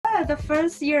yeah, the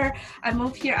first year I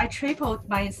moved here, I tripled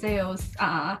my sales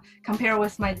compared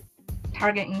with my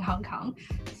target in Hong Kong.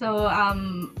 So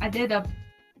I did a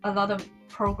lot of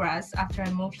progress after I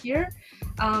moved here.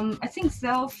 I think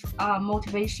self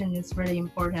motivation is really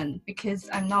important because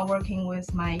I'm not working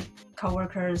with my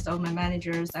coworkers or my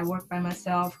managers. I work by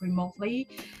myself remotely,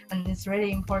 and it's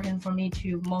really important for me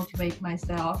to motivate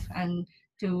myself and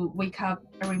to wake up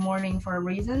every morning for a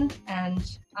reason. And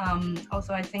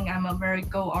also I think I'm a very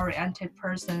goal-oriented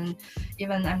person.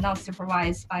 Even I'm not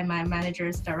supervised by my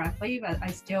managers directly, but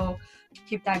I still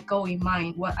keep that goal in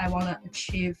mind, what I want to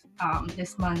achieve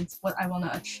this month, what I want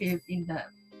to achieve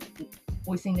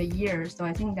within the year. So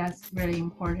I think that's really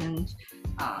important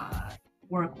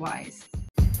work-wise.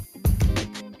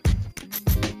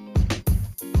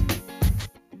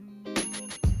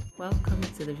 Welcome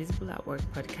to the Visible at Work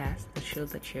podcast, the show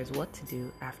that shares what to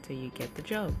do after you get the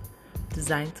job,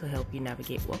 designed to help you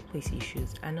navigate workplace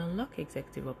issues and unlock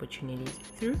executive opportunities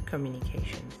through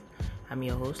communications. I'm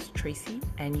your host, Tracy,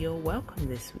 and you're welcome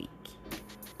this week.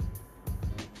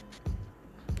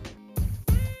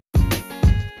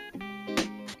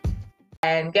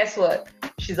 And guess what?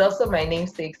 She's also my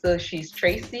namesake, so she's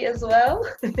Tracy as well.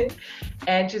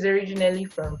 And she's originally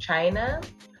from China,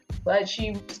 but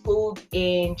she schooled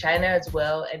in China as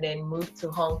well, and then moved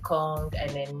to Hong Kong, and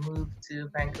then moved to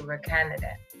Vancouver,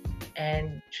 Canada.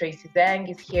 And Tracy Zhang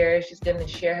is here. She's going to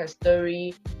share her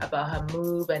story about her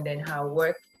move and then her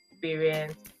work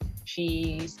experience.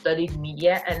 She studied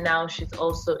media, and now she's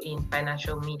also in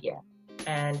financial media.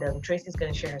 And Tracy's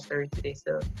going to share her story today.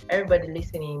 So everybody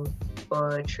listening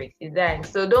for Tracy Zhang.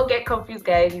 So don't get confused,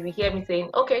 guys. If you hear me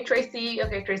saying, okay, Tracy.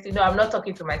 No, I'm not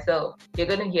talking to myself. You're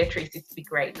going to hear Tracy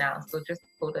speak right now. So just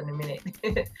hold on a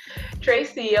minute.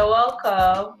 Tracy, you're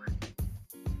welcome.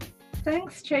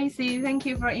 Thanks, Tracy. Thank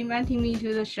you for inviting me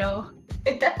to the show.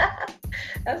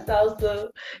 That sounds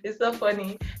it's so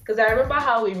funny because I remember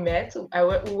how we met.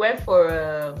 We went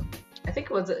for I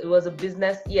think it was a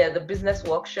business, the business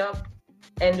workshop.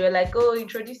 And we're like, oh,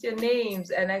 introduce your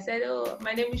names. And I said, oh,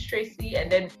 my name is Tracy.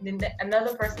 And then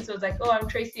another person was like, oh, I'm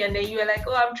Tracy. And then you were like,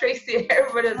 oh, I'm Tracy. And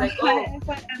everybody was like, oh,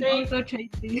 I'm also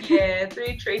Tracy. Yeah,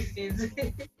 3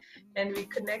 Tracys. And we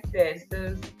connected.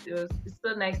 So it's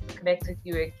so nice to connect with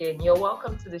you again. You're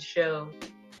welcome to the show.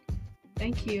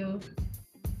 Thank you.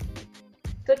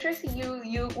 So Tracy,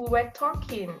 we were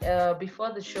talking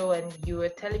before the show, and you were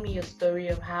telling me your story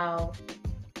of how,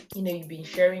 you've been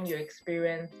sharing your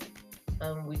experience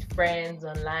with friends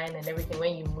online and everything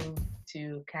when you moved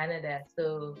to Canada.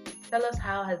 So tell us,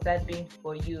 how has that been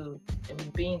for you,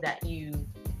 being that you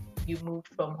moved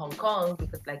from Hong Kong,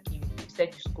 because like you said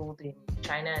you schooled in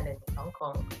China and then in Hong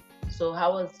Kong. So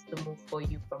how was the move for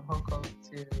you from Hong Kong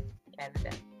to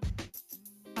Canada?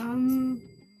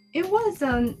 It was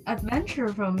an adventure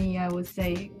for me, I would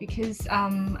say, because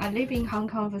I lived in Hong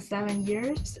Kong for 7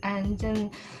 years, and then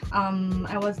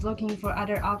I was looking for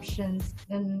other options.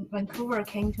 Then Vancouver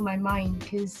came to my mind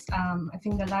because I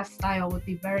think the lifestyle would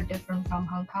be very different from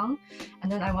Hong Kong,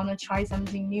 and then I want to try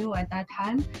something new at that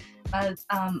time. But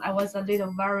I was a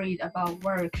little worried about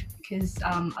work because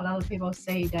a lot of people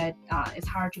say that it's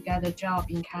hard to get a job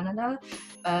in Canada,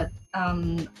 but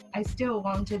I still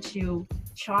wanted to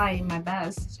try my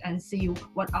best and see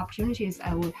what opportunities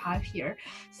I would have here.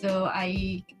 So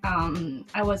I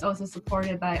was also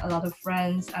supported by a lot of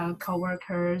friends,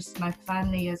 co-workers, my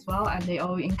family as well, and they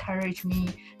all encouraged me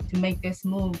to make this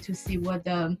move to see what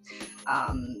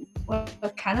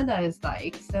Canada is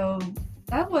like. So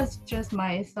that was just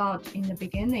my thought in the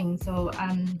beginning. So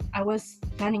I was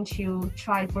planning to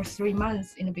try for 3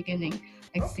 months in the beginning,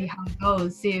 like see how it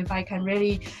goes, see if I can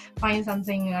really find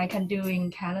something I can do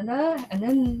in Canada. And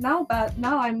then now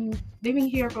I'm living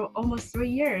here for almost 3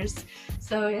 years.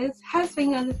 So it has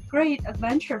been a great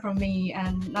adventure for me,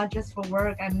 and not just for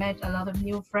work. I met a lot of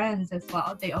new friends as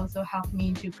well. They also helped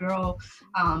me to grow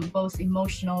both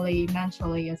emotionally,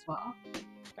 mentally as well.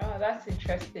 Oh, that's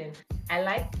interesting. I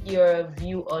like your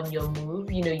view on your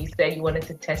move. You said you wanted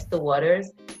to test the waters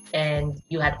and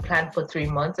you had planned for 3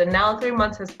 months, and now 3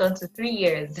 months has turned to 3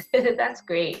 years. That's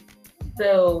great.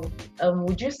 So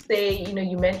would you say,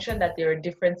 you mentioned that there are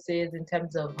differences in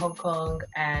terms of Hong Kong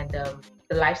and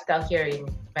the lifestyle here in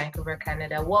Vancouver,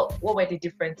 Canada. What were the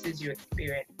differences you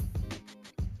experienced?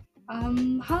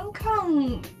 Hong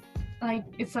Kong,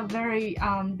 it's a very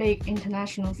big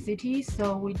international city,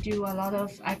 so we do a lot of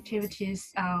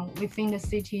activities within the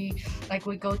city. Like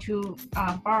we go to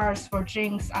bars for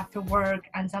drinks after work,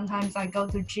 and sometimes I go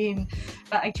to gym.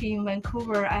 But actually in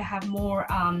Vancouver, I have more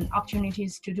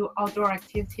opportunities to do outdoor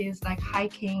activities like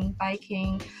hiking,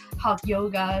 biking, hot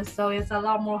yoga. So it's a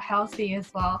lot more healthy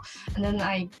as well. And then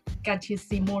I get to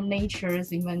see more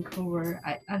natures in Vancouver.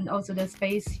 And also the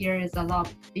space here is a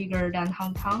lot bigger than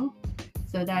Hong Kong.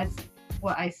 So that's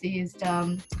what I see is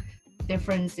the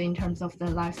difference in terms of the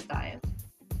lifestyle.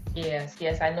 Yes,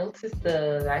 yes, I noticed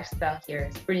the lifestyle here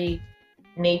is pretty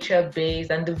nature based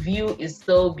and the view is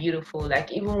so beautiful.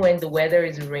 Like even when the weather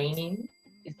is raining,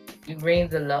 it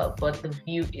rains a lot, but the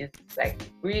view is like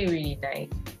really, really nice.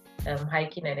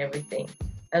 Hiking and everything.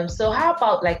 So how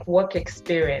about like work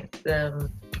experience?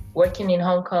 Working in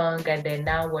Hong Kong and then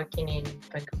now working in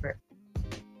Vancouver.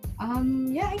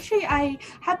 Yeah, actually, I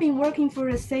have been working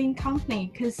for the same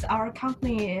company because our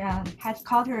company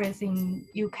headquarters is in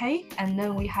UK, and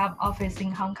then we have office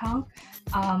in Hong Kong.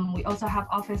 We also have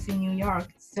office in New York.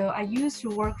 So I used to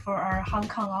work for our Hong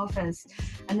Kong office,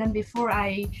 and then before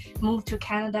I moved to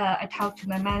Canada, I talked to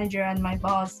my manager and my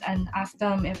boss and asked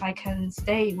them if I can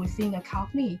stay within the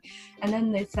company. And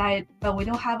then they said, "But we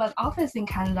don't have an office in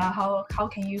Canada. How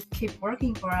can you keep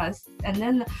working for us?" And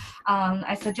then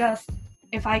I suggest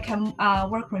if I can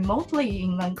work remotely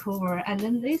in Vancouver. And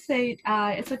then they say,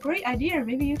 it's a great idea.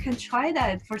 Maybe you can try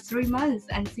that for 3 months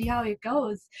and see how it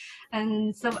goes.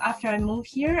 And so after I moved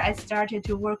here, I started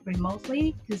to work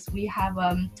remotely because we have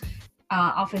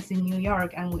office in New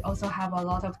York, and we also have a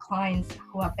lot of clients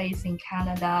who are based in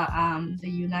Canada, the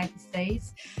United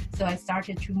States. So I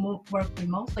started to work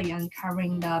remotely and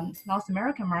covering the North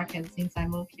American market since I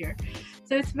moved here.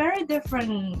 So it's very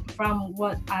different from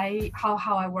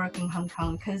how I work in Hong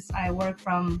Kong, because I work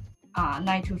from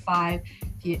 9 to 5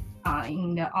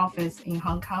 in the office in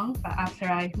Hong Kong. But after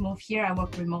I moved here, I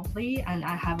work remotely and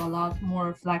I have a lot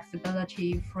more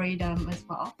flexibility, freedom as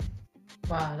well.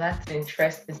 Wow, that's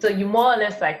interesting. So you more or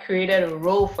less like created a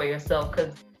role for yourself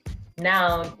because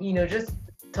now, just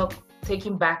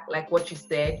taking back like what you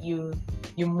said, you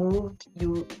moved,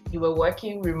 you were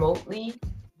working remotely,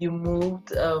 you moved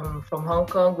from Hong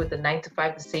Kong with the 9 to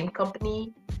 5, the same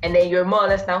company, and then you're more or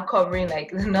less now covering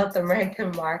like the North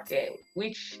American market,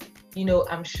 which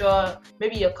I'm sure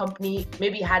maybe your company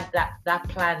maybe had that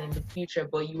plan in the future,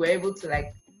 but you were able to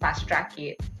like fast track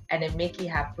it and then make it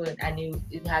happen, and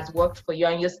it has worked for you,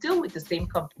 and you're still with the same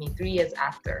company 3 years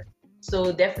after.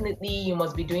 So definitely you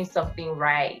must be doing something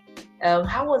right.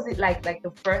 How was it like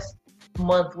the first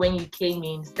month when you came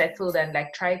in, settled, and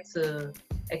like tried to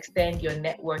extend your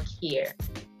network here?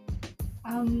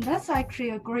 That's actually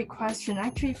a great question.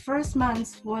 Actually, first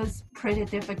month was pretty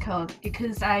difficult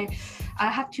because I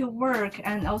had to work,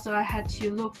 and also I had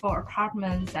to look for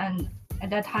apartments, and at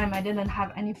that time I didn't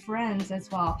have any friends as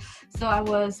well. So I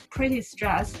was pretty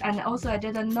stressed, and also I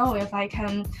didn't know if I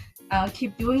can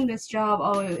keep doing this job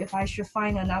or if I should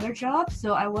find another job.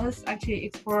 So I was actually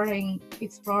exploring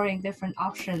different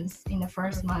options in the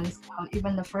first month,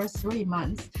 even the first 3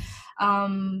 months.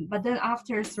 But then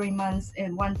after 3 months,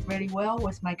 it went really well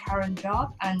with my current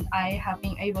job, and I have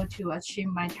been able to achieve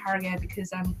my target because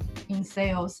I'm in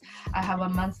sales. I have a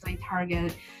monthly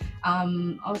target.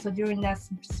 Also during that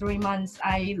 3 months,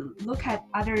 I look at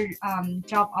other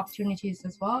job opportunities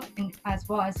as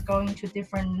well as going to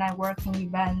different networking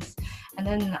events. And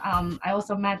then I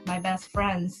also met my best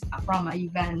friends from an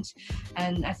event,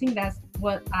 and I think that's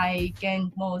what I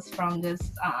gained most from this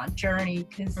journey,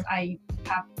 because I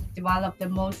have developed the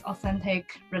most authentic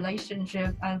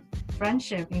relationship and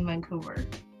friendship in Vancouver.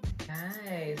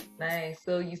 Nice, nice.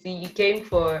 So you see, you came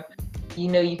for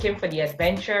the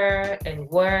adventure and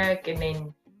work, and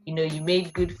then you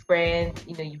made good friends.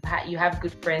 You have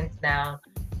good friends now.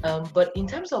 But in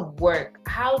terms of work,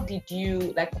 how did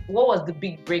you what was the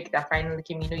big break that finally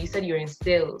came? You said you're in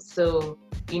sales, so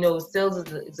sales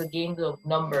is a game of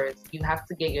numbers. You have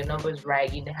to get your numbers right.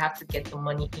 You have to get the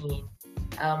money in.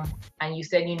 And you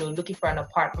said looking for an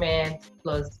apartment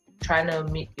plus trying to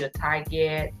meet your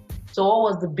target. So what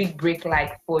was the big break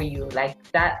like for you? Like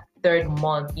that third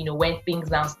month, when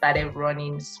things now started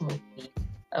running smoothly.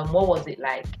 What was it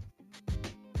like?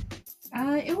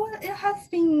 It has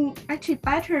been actually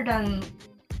better than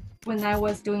when I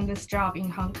was doing this job in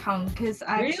Hong Kong, because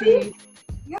Really?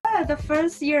 yeah, the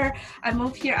first year I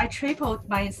moved here, I tripled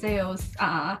my sales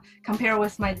compared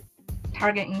with my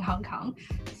target in Hong Kong.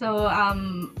 So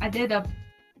I did a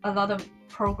lot of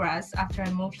progress after I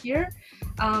moved here.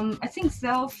 I think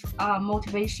self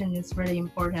motivation is really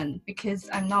important because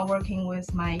I'm not working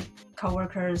with my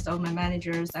coworkers or my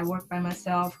managers. I work by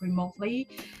myself remotely,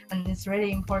 and it's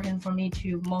really important for me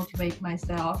to motivate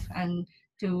myself and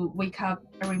to wake up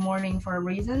every morning for a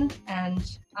reason. And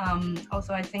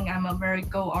also I think I'm a very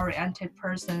goal-oriented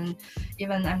person.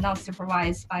 Even I'm not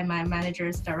supervised by my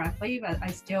managers directly, but I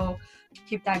still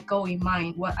keep that goal in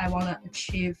mind, what I want to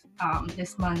achieve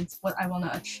this month, what I want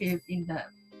to achieve in the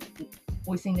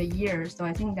within the year. So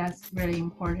I think that's really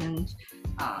important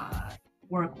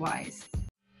work-wise.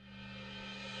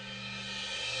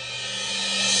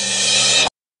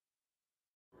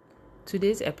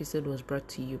 Today's episode was brought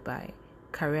to you by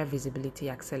Career Visibility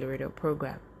Accelerator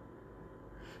Program.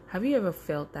 Have you ever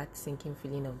felt that sinking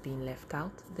feeling of being left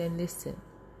out? Then listen.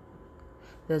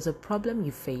 There's a problem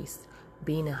you face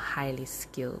being a highly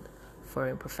skilled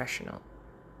foreign professional.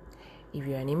 If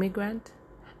you're an immigrant,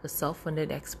 a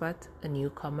self-funded expert, a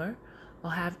newcomer,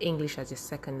 or have English as your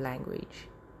second language,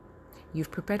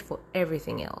 you've prepared for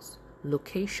everything else: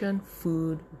 location,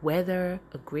 food, weather,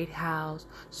 a great house,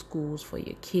 schools for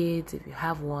your kids if you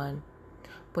have one,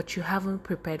 but you haven't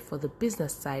prepared for the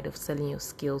business side of selling your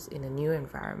skills in a new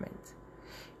environment.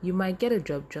 You might get a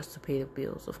job just to pay the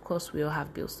bills. Of course, we all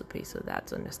have bills to pay, so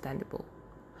that's understandable.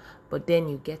 But then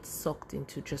you get sucked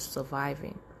into just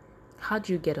surviving. How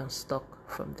do you get unstuck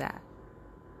from that?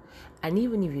 And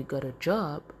even if you got a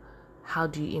job, how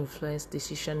do you influence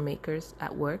decision makers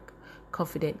at work,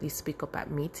 confidently speak up at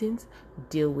meetings,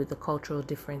 deal with the cultural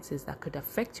differences that could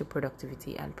affect your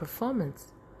productivity and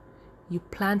performance? You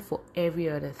plan for every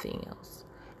other thing else,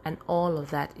 and all of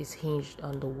that is hinged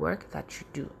on the work that you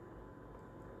do.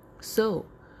 So,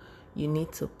 you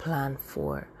need to plan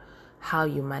for how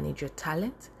you manage your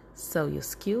talent, sell your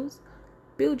skills,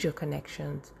 build your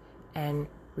connections, and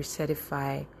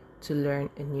recertify to learn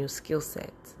a new skill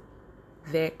set.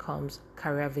 There comes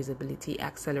Career Visibility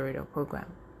Accelerator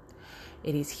Program.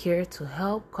 It is here to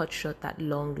help cut short that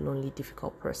long, lonely,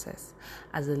 difficult process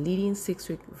as a leading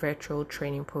 6-week virtual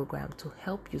training program to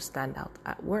help you stand out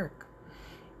at work.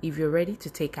 If you're ready to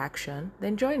take action,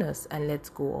 then join us and let's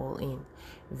go all in.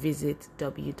 Visit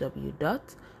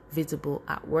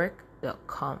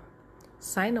www.visibleatwork.com.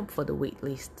 Sign up for the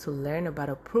waitlist to learn about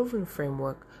a proven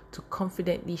framework to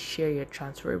confidently share your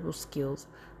transferable skills,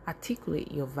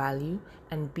 articulate your value,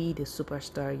 and be the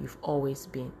superstar you've always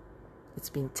been. It's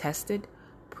been tested,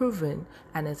 proven,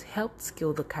 and has helped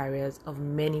scale the careers of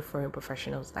many foreign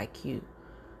professionals like you.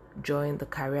 Join the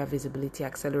Career Visibility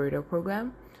Accelerator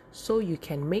Program so you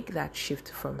can make that shift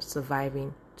from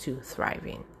surviving to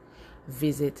thriving.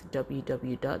 Visit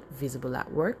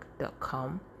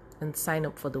www.visibleatwork.com and sign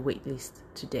up for the waitlist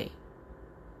today.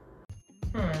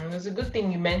 It's a good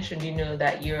thing you mentioned,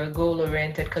 that you're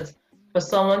goal-oriented, because for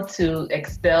someone to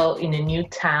excel in a new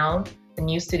town, a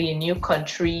new city, a new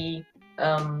country,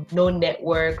 no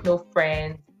network, no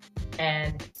friends,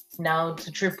 and now to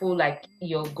triple like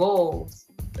your goals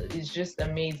is just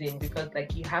amazing, because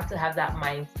like you have to have that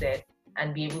mindset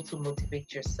and be able to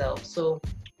motivate yourself. So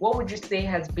what would you say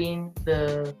has been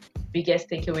the biggest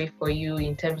takeaway for you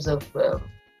in terms of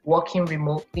working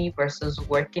remotely versus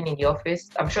working in the office?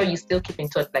 I'm sure you still keep in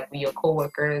touch like with your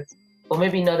coworkers, or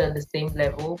maybe not on the same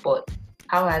level, but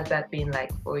how has that been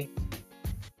like for you?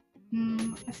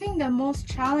 I think the most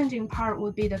challenging part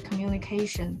would be the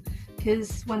communication,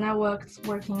 because when I was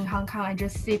working in Hong Kong, I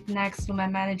just sit next to my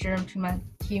manager, to my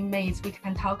teammates. We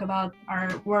can talk about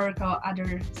our work or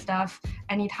other stuff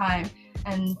anytime,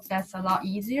 and that's a lot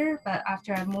easier. But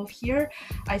after I moved here,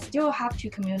 I still have to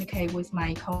communicate with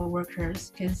my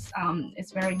co-workers, because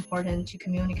it's very important to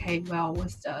communicate well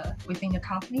within the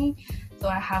company. So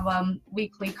I have a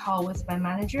weekly call with my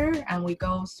manager, and we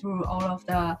go through all of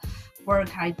the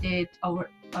work I did over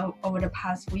the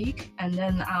past week, and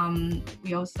then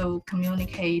we also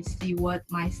communicate, see what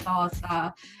my thoughts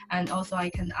are, and also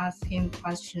I can ask him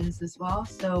questions as well.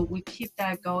 So we keep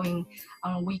that going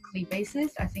on a weekly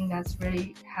basis. I think that's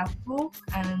really helpful,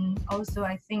 and also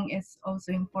I think it's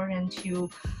also important to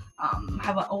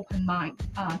have an open mind,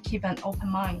 keep an open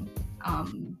mind,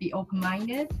 be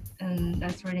open-minded, and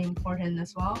that's really important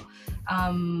as well.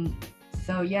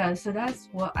 So that's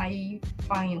what I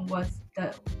find was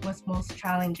most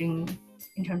challenging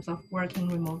in terms of working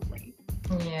remotely.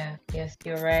 Yes,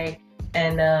 you're right.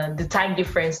 And the time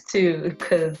difference too,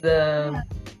 because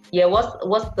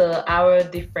what's the hour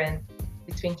difference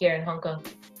between here and Hong Kong?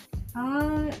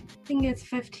 I think it's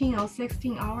 15 or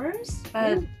 16 hours,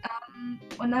 but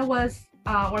when I was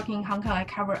working in Hong Kong, I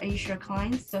cover Asia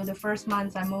clients. So the first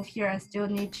month I moved here, I still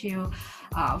need to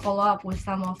follow up with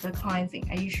some of the clients in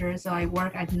Asia. So I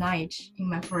work at night in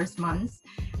my first month.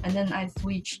 And then I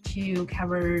switched to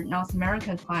cover North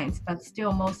American clients, but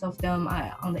still most of them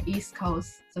are on the East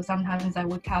Coast. So sometimes I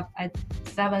wake up at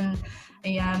 7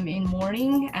 a.m. in the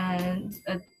morning. And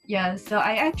so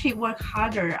I actually work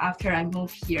harder after I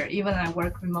moved here, even I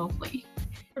work remotely.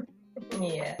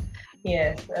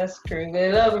 Yes, that's true.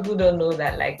 A lot of people don't know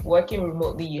that, like, working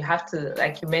remotely, you have to,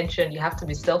 like you mentioned, you have to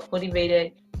be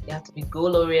self-motivated, you have to be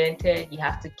goal-oriented, you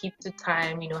have to keep to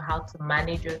time, how to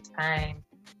manage your time.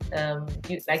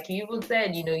 Like you even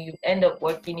said, you end up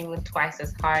working even twice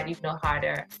as hard, if not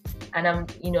harder. And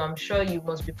I'm sure you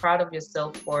must be proud of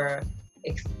yourself for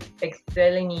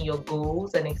excelling in your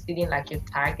goals and exceeding like your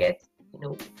targets,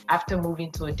 after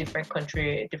moving to a different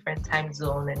country, a different time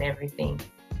zone and everything.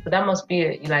 So that must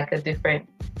be like a different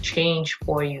change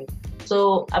for you.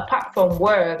 So apart from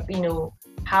work,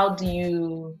 how do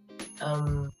you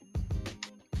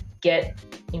get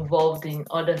involved in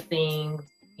other things,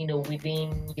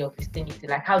 within your vicinity?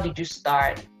 Like, how did you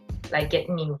start, like,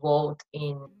 getting involved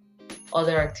in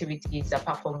other activities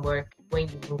apart from work when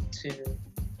you moved to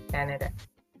Canada?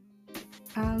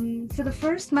 So the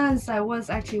first month I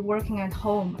was actually working at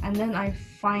home, and then I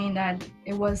find that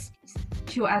it was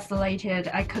too isolated.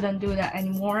 I couldn't do that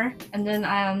anymore. And then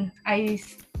I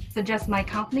suggest my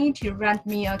company to rent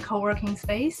me a co-working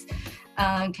space,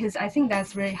 because I think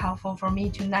that's really helpful for me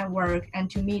to network and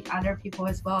to meet other people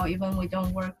as well, even we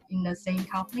don't work in the same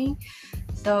company.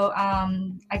 So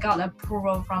I got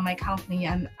approval from my company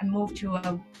and I moved to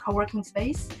a co-working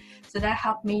space. So that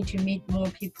helped me to meet more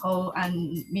people and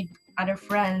meet other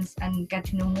friends and get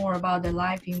to know more about the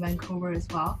life in Vancouver as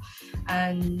well.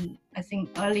 And I think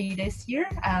early this year,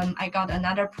 I got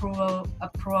another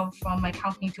approval from my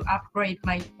company to upgrade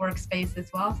my workspace as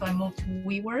well. So I moved to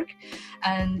WeWork,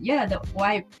 and yeah, the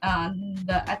vibe,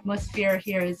 the atmosphere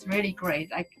here is really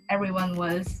great. Like everyone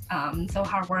was so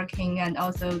hardworking, and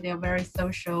also they're very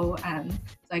social, and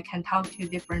so I can talk to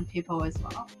different people as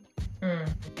well.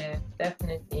 Yeah,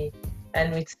 definitely.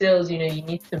 And with sales, you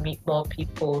need to meet more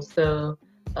people. So,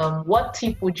 what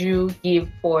tip would you give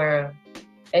for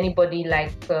anybody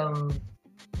like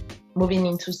moving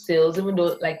into sales, even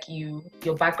though like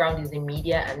your background is in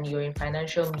media and you're in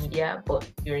financial media, but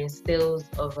you're in sales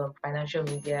of financial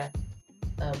media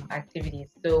activities?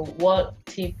 So, what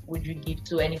tip would you give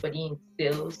to anybody in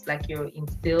sales, like you're in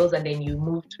sales and then you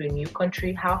move to a new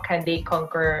country? How can they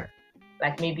conquer,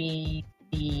 like maybe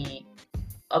the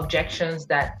objections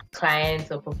that clients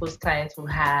or proposed clients will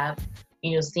have,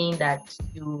 seeing that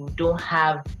you don't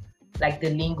have like the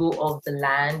lingo of the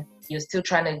land, you're still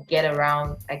trying to get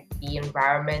around like the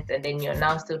environment, and then you're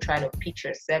now still trying to pitch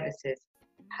your services.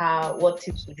 What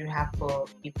tips would you have for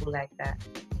people like that?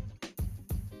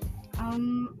 I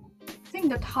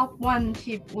think the top one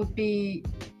tip would be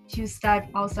to step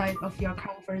outside of your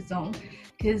comfort zone,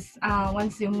 because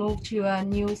once you move to a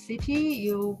new city,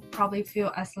 you probably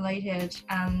feel isolated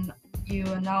and you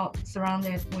are not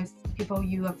surrounded with people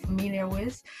you are familiar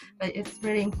with. But it's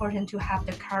really important to have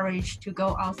the courage to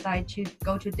go outside, to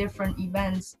go to different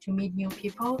events, to meet new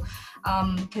people,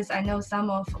 because I know some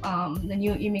of the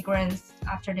new immigrants,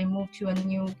 after they move to a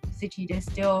new city, they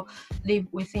still live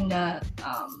within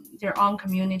their own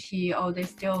community, or they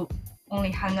still only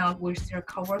hang out with their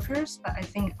coworkers. But I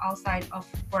think outside of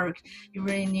work, you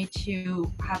really need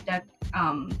to have that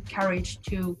courage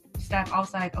to step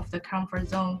outside of the comfort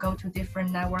zone, go to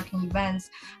different networking events,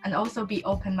 and also be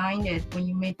open-minded when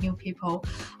you meet new people.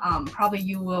 Probably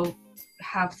you will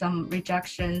have some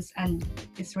rejections, and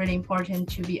it's really important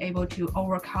to be able to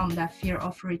overcome that fear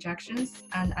of rejections.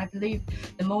 And I believe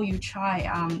the more you try,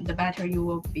 the better you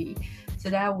will be. So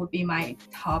that would be my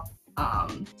top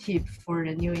tip for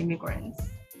the new immigrants.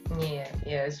 Yeah,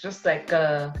 it's just like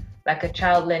a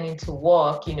child learning to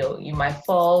walk. You might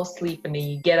fall, sleep, and then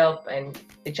you get up, and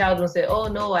the child will say, "Oh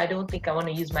no, I don't think I want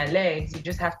to use my legs." You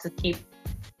just have to keep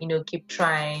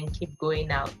trying, keep going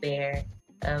out there,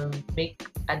 make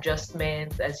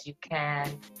adjustments as you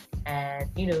can, and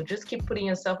just keep putting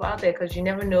yourself out there, because you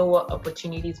never know what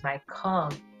opportunities might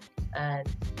come. And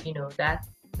that's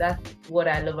what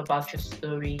I love about your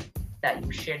story that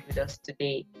you shared with us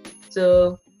today.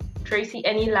 So, Tracy,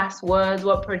 any last words?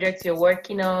 What projects you're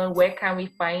working on? Where can we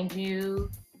find you?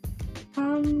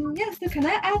 So can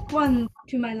I add one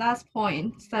to my last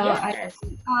point? So yes,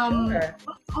 sure.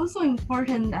 What's also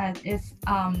important that is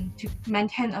to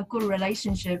maintain a good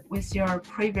relationship with your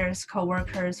previous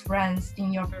coworkers, friends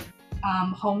in your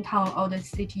hometown or the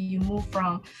city you move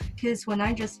from. Because when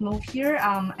I just moved here,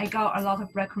 I got a lot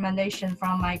of recommendation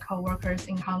from my coworkers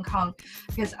in Hong Kong,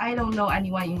 because I don't know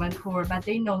anyone in Vancouver, but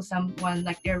they know someone,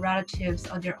 like their relatives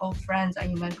or their old friends are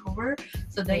in Vancouver,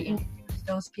 so they introduce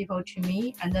those people to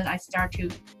me, and then I start to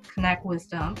connect with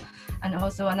them. And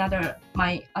also another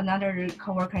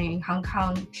coworker in Hong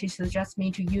Kong, she suggests me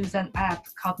to use an app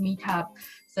called Meetup.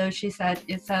 So she said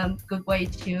it's a good way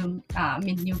to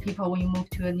meet new people when you move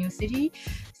to a new city.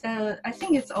 So I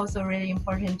think it's also really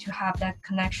important to have that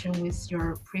connection with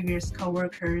your previous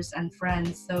coworkers and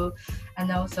friends. So,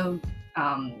 and also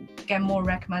get more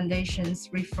recommendations,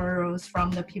 referrals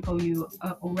from the people you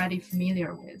are already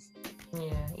familiar with.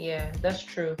 Yeah, that's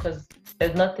true. Because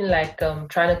there's nothing like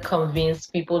trying to convince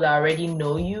people that already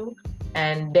know you,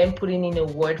 and then putting in a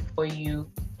word for you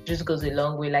just goes a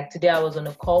long way. Like today, I was on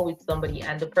a call with somebody,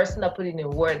 and the person that put in a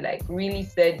word like really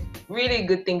said really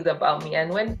good things about me.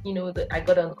 And when I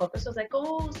got on the call, the person was like,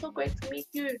 "Oh, so great to meet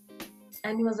you."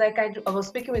 And he was like, I was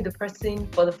speaking with the person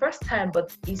for the first time,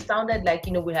 but it sounded like,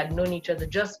 we had known each other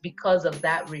just because of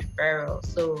that referral.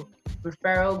 So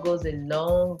referral goes a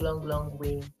long, long, long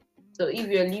way. So if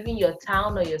you're leaving your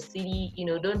town or your city,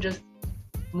 don't just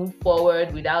move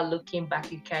forward without looking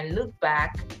back. You can look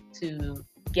back to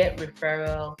get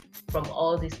referral from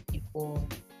all these people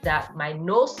that might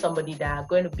know somebody that are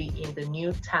going to be in the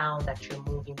new town that you're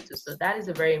moving to. So that is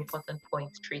a very important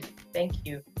point, Tracy. Thank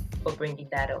you for bringing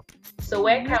that up. So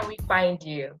where can we find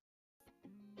you?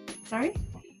 Sorry?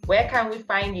 Where can we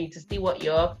find you to see what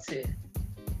you're up to?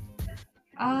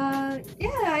 I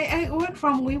work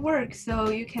from WeWork,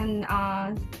 so you can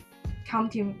come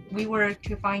to WeWork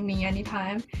to find me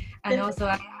anytime. And also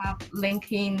I have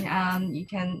LinkedIn. You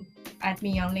can add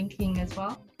me on LinkedIn as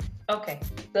well. Okay,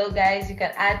 so guys, you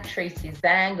can add Tracy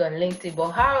Zhang on LinkedIn,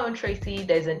 but her own Tracy,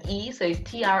 there's an E, so it's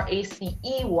Tracey,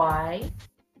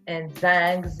 and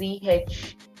Zhang, Zhang.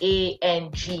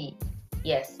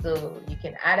 Yes, so you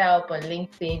can add her up on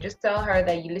LinkedIn. Just tell her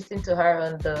that you listen to her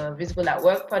on the Visible at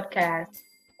Work podcast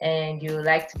and you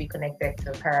like to be connected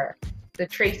to her. So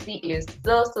Tracy, is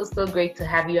so great to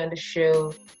have you on the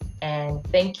show. And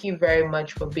thank you very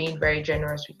much for being very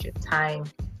generous with your time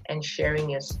and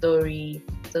sharing your story.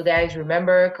 So guys,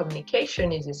 remember,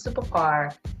 communication is a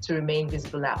superpower to remain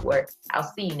visible at work. I'll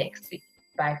see you next week.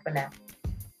 Bye for now.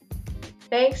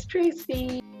 Thanks,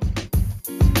 Tracy.